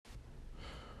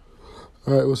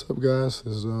All right, what's up, guys?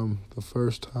 This is the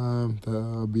first time that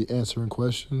I'll be answering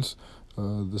questions.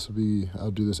 I'll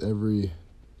do this every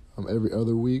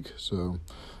other week. So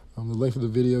the length of the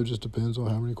video just depends on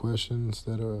how many questions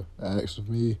that are asked of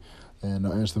me, and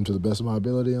I'll answer them to the best of my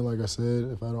ability. And like I said,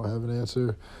 if I don't have an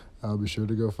answer, I'll be sure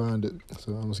to go find it.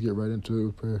 So let's get right into it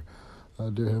with prayer.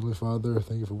 Dear Heavenly Father,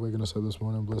 thank you for waking us up this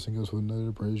morning, blessing us with another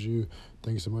to praise you.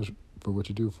 Thank you so much for what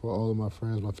you do for all of my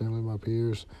friends, my family, my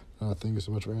peers. Thank you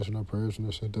so much for answering our prayers when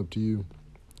they're sent up to you.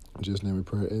 In Jesus' name we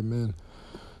pray, amen.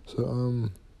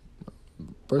 So,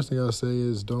 first thing I'll say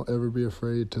is don't ever be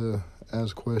afraid to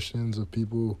ask questions of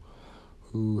people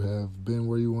who have been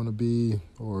where you want to be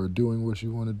or doing what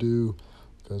you want to do,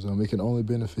 because it can only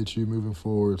benefit you moving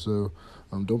forward. So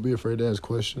don't be afraid to ask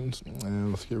questions, and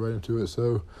let's get right into it.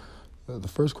 So the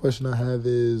first question I have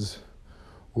is,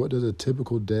 what does a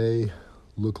typical day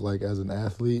look like as an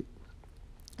athlete?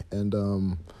 And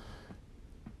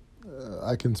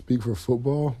I can speak for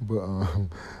football, but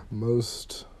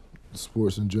most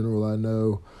sports in general I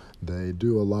know, they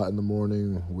do a lot in the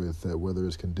morning with whether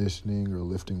it's conditioning or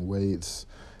lifting weights.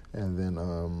 And then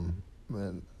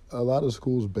and a lot of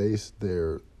schools base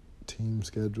their team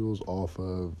schedules off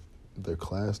of their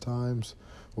class times.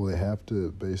 Well, they have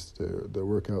to base their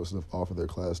workout stuff off of their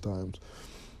class times.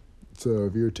 So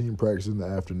if your team practices in the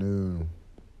afternoon,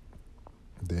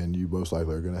 then you most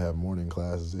likely are going to have morning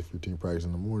classes. If your team practices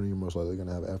in the morning, you're most likely going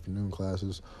to have afternoon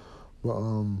classes. But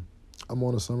I'm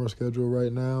on a summer schedule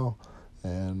right now,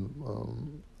 and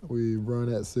we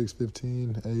run at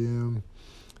 6:15 a.m.,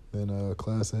 then a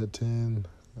class at 10,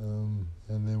 and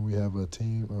then we have a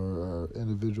team or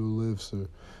individual lifts or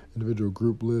individual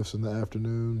group lifts in the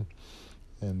afternoon,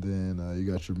 and then you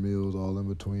got your meals all in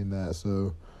between that.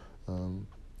 So,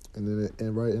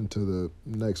 and right into the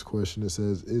next question, it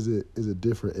says, is it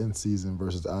different in season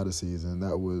versus out of season?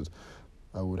 I would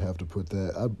have to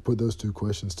I'd put those two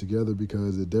questions together,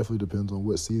 because it definitely depends on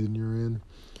what season you're in.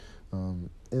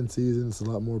 In season, it's a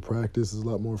lot more practice, it's a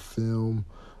lot more film,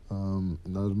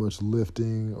 not as much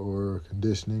lifting or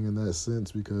conditioning in that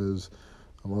sense, because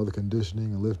all the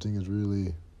conditioning and lifting is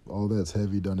really all that's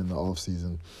heavy done in the off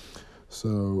season.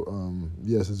 So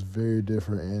yes, it's very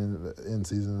different in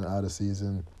season and out of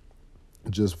season,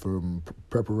 just from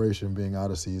preparation being out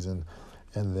of season,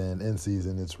 and then in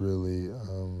season it's really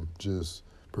just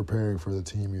preparing for the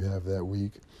team you have that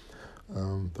week.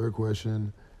 Third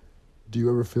question, do you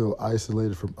ever feel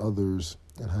isolated from others,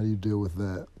 and how do you deal with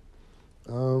that?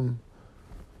 I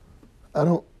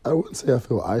wouldn't say I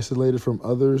feel isolated from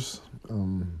others.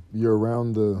 You're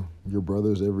around your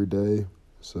brothers every day,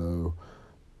 so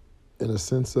in a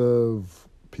sense of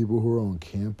people who are on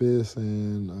campus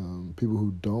and people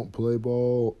who don't play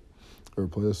ball or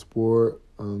play a sport,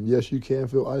 yes, you can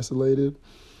feel isolated.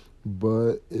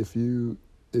 But if you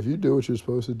do what you're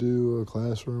supposed to do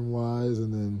classroom wise,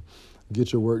 and then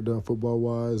get your work done football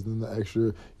wise, then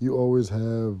you always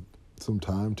have some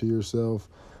time to yourself,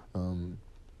 and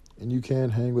you can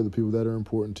hang with the people that are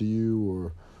important to you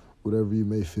or whatever you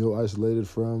may feel isolated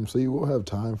from. So you will have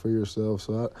time for yourself.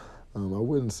 So I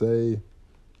wouldn't say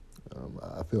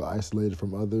I feel isolated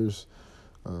from others.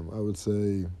 I would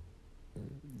say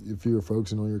if you're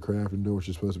focusing on your craft and doing what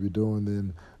you're supposed to be doing,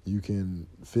 then you can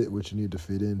fit what you need to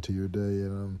fit into your day.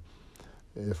 And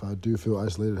if I do feel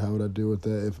isolated, how would I deal with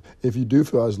that? If you do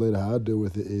feel isolated, how I deal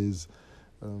with it is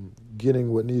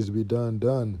getting what needs to be done,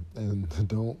 and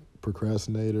don't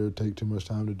procrastinate or take too much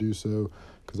time to do so,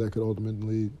 because that could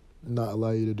ultimately not allow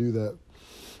you to do that.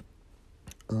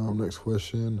 Next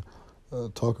question.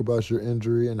 Talk about your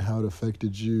injury and how it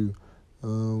affected you.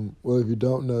 Well, if you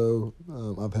don't know,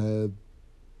 I've had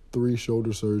 3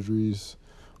 shoulder surgeries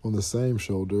on the same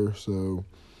shoulder. So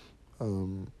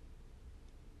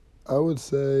I would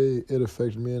say it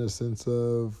affected me in a sense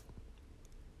of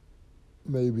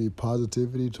maybe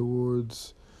positivity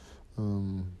towards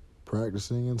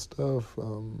practicing and stuff,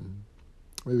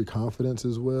 maybe confidence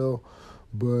as well.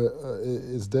 But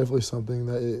it's definitely something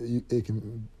that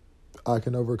I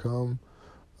can overcome.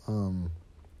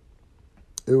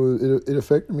 It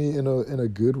affected me in a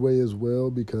good way as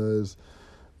well, because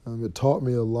it taught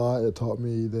me a lot. It taught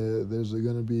me that there's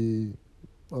going to be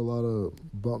a lot of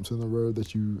bumps in the road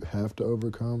that you have to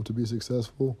overcome to be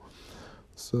successful.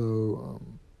 So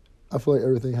I feel like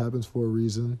everything happens for a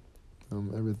reason.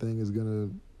 Everything is going to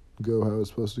go how it's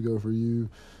supposed to go for you,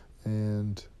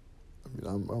 and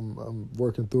I'm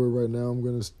working through it right now. I'm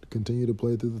going to continue to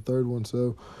play through the third one.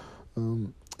 So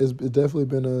it's definitely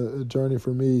been a journey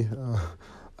for me.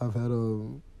 I've had a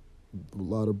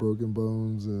lot of broken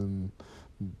bones and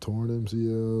torn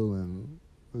MCL and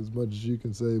as much as you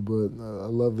can say, but I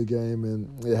love the game,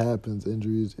 and it happens.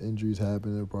 Injuries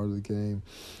happen. They're part of the game,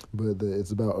 but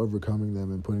it's about overcoming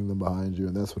them and putting them behind you,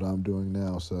 and that's what I'm doing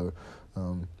now. So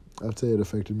I'd say it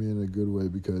affected me in a good way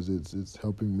because it's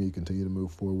helping me continue to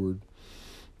move forward.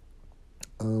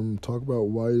 Talk about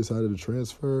why you decided to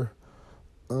transfer.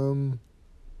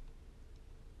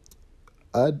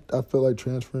 I felt like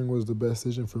transferring was the best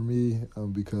decision for me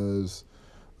because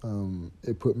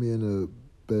it put me in a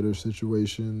better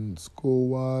situation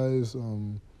school-wise,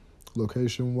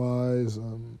 location-wise,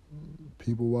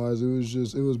 people-wise.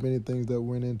 It was many things that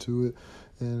went into it,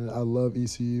 and I love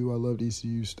ECU. I loved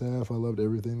ECU staff. I loved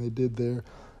everything they did there.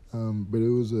 But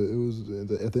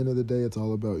at the end of the day, it's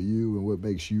all about you and what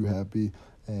makes you happy.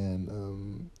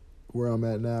 And where I'm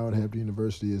at now at Hampton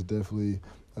University is definitely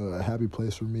a happy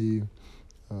place for me.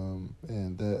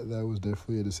 And that was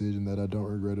definitely a decision that I don't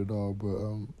regret at all. But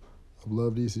I've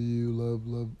loved ECU,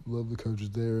 love the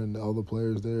coaches there and all the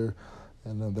players there,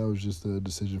 and that was just a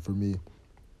decision for me.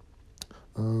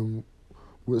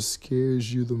 What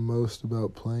scares you the most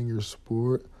about playing your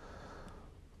sport?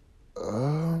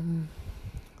 I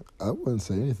wouldn't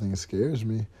say anything scares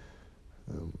me.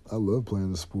 I love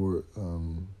playing the sport.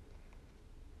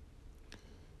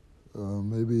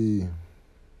 Maybe,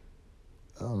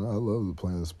 I don't know, I love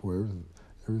playing the sport.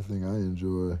 Everything I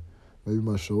enjoy. Maybe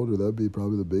my shoulder, that'd be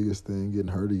probably the biggest thing, getting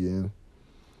hurt again.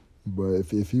 But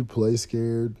if you play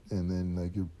scared and then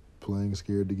like you're playing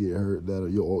scared to get hurt,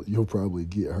 you'll probably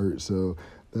get hurt. So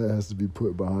that has to be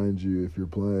put behind you if you're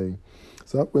playing.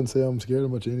 So I wouldn't say I'm scared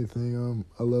of much anything.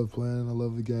 I love playing. I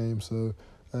love the game. So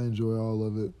I enjoy all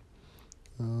of it.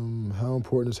 How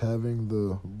important is having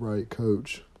the right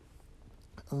coach?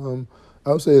 I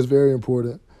would say it's very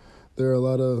important. There are a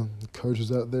lot of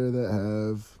coaches out there that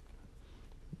have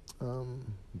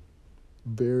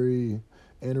very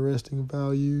interesting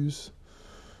values,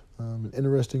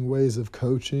 interesting ways of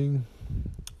coaching,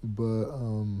 but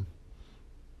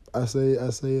I say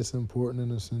it's important in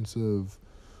the sense of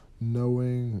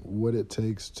knowing what it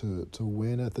takes to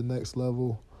win at the next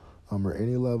level, or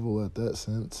any level at that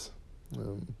sense.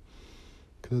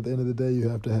 Because at the end of the day, you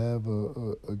have to have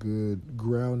a good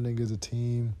grounding as a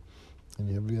team, and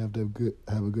you have to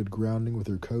have a good grounding with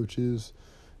your coaches,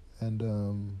 and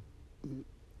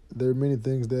there are many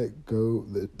things that go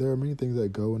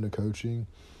into coaching,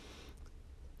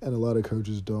 and a lot of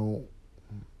coaches don't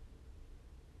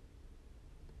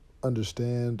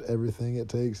understand everything it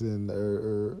takes, and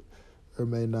or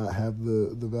may not have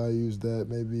the values that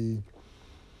maybe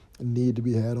need to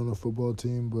be had on a football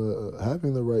team. But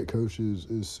having the right coaches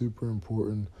is super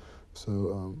important,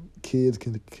 so kids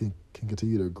can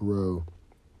continue to grow.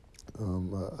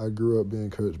 I grew up being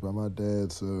coached by my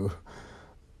dad, so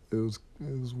it was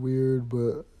weird,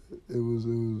 but it was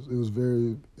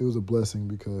a blessing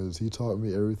because he taught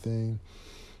me everything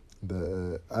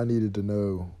that I needed to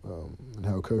know, and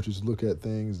how coaches look at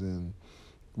things and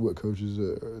what coaches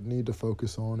need to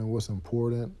focus on and what's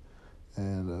important,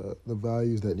 and the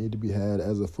values that need to be had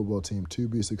as a football team to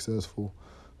be successful.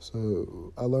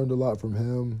 So I learned a lot from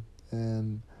him,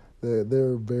 and there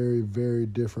are very, very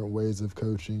different ways of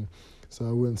coaching. So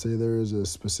I wouldn't say there is a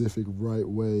specific right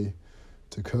way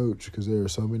to coach because there are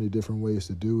so many different ways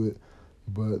to do it.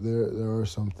 But there are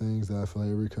some things that I feel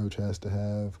like every coach has to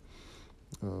have.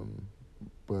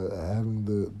 But having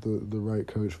the right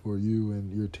coach for you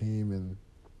and your team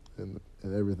and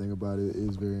everything about it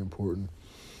is very important.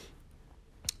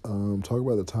 Talk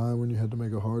about the time when you had to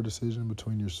make a hard decision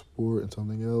between your sport and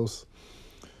something else.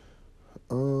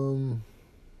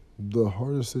 The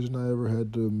hardest decision I ever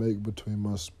had to make between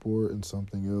my sport and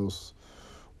something else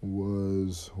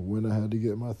was when I had to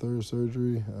get my third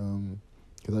surgery,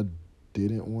 because I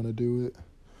didn't want to do it.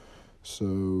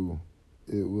 So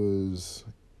it was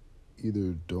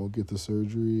either don't get the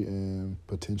surgery and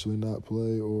potentially not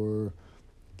play, or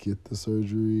get the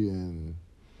surgery and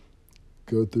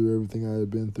go through everything I had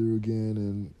been through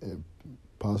again and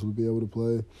possibly be able to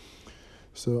play.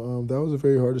 So that was a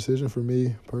very hard decision for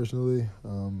me personally.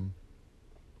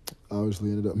 I obviously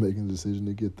ended up making the decision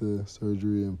to get the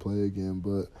surgery and play again,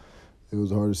 but it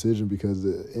was a hard decision because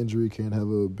the injury can have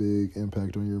a big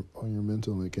impact on your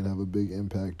mental, and it can have a big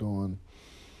impact on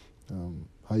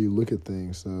how you look at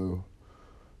things. So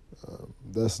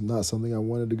that's not something I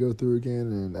wanted to go through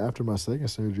again. And after my second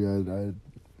surgery, I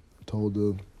told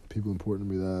the people important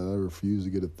to me that I refused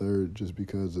to get a third just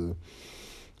because of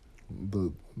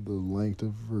the length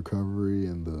of recovery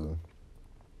and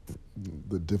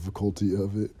the difficulty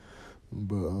of it.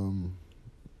 But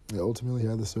I ultimately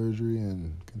had the surgery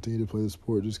and continued to play the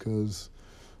sport just because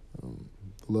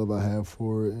the love I have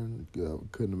for it, and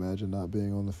couldn't imagine not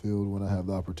being on the field when I have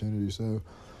the opportunity. So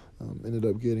ended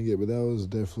up getting it, but that was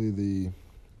definitely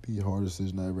the hardest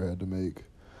decision I ever had to make.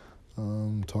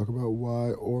 Talk about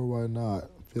why or why not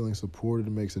feeling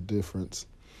supported makes a difference.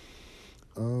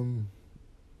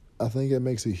 I think it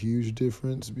makes a huge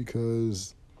difference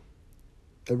because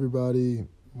everybody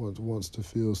wants to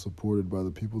feel supported by the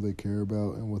people they care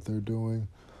about and what they're doing.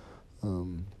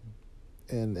 And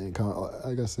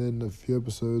like I said in a few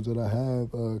episodes that I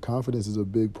have, confidence is a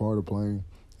big part of playing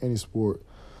any sport.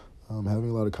 Having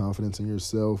a lot of confidence in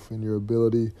yourself and your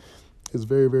ability is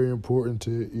very, very important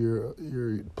to your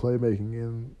playmaking.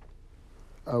 And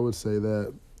I would say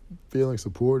that feeling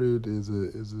supported is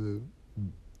a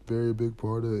very big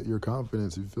part of your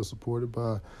confidence. If you feel supported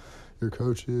by your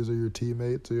coaches or your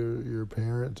teammates or your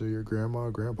parents or your grandma,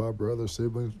 grandpa, brother,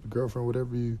 siblings,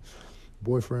 girlfriend,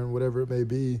 boyfriend, whatever it may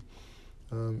be,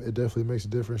 it definitely makes a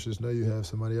difference. Just know you have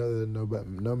somebody other than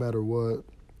no matter what.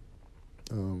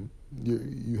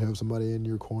 You have somebody in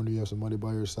your corner, you have somebody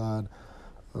by your side,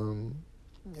 and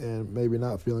maybe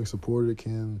not feeling supported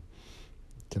can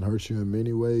hurt you in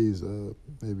many ways.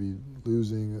 Maybe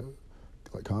losing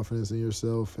confidence in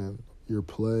yourself and your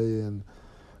play, and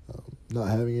not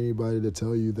having anybody to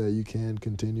tell you that you can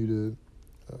continue to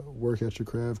work at your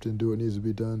craft and do what needs to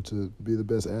be done to be the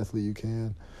best athlete you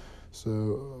can.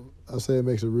 So I say it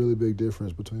makes a really big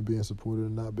difference between being supported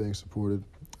and not being supported.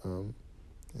 And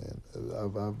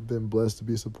I've been blessed to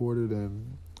be supported,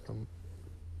 and I'm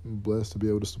blessed to be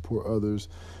able to support others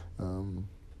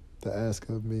that ask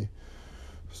of me.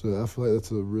 So I feel like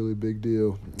that's a really big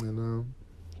deal. And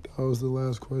that was the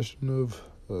last question of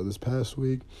this past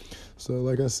week. So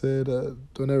like I said,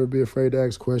 don't ever be afraid to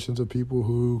ask questions of people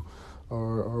who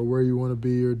are where you want to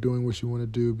be or doing what you want to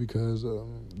do, because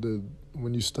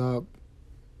when you stop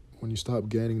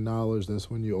gaining knowledge, that's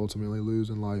when you ultimately lose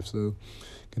in life. So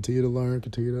continue to learn,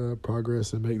 continue to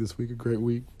progress, and make this week a great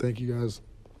week. Thank you, guys.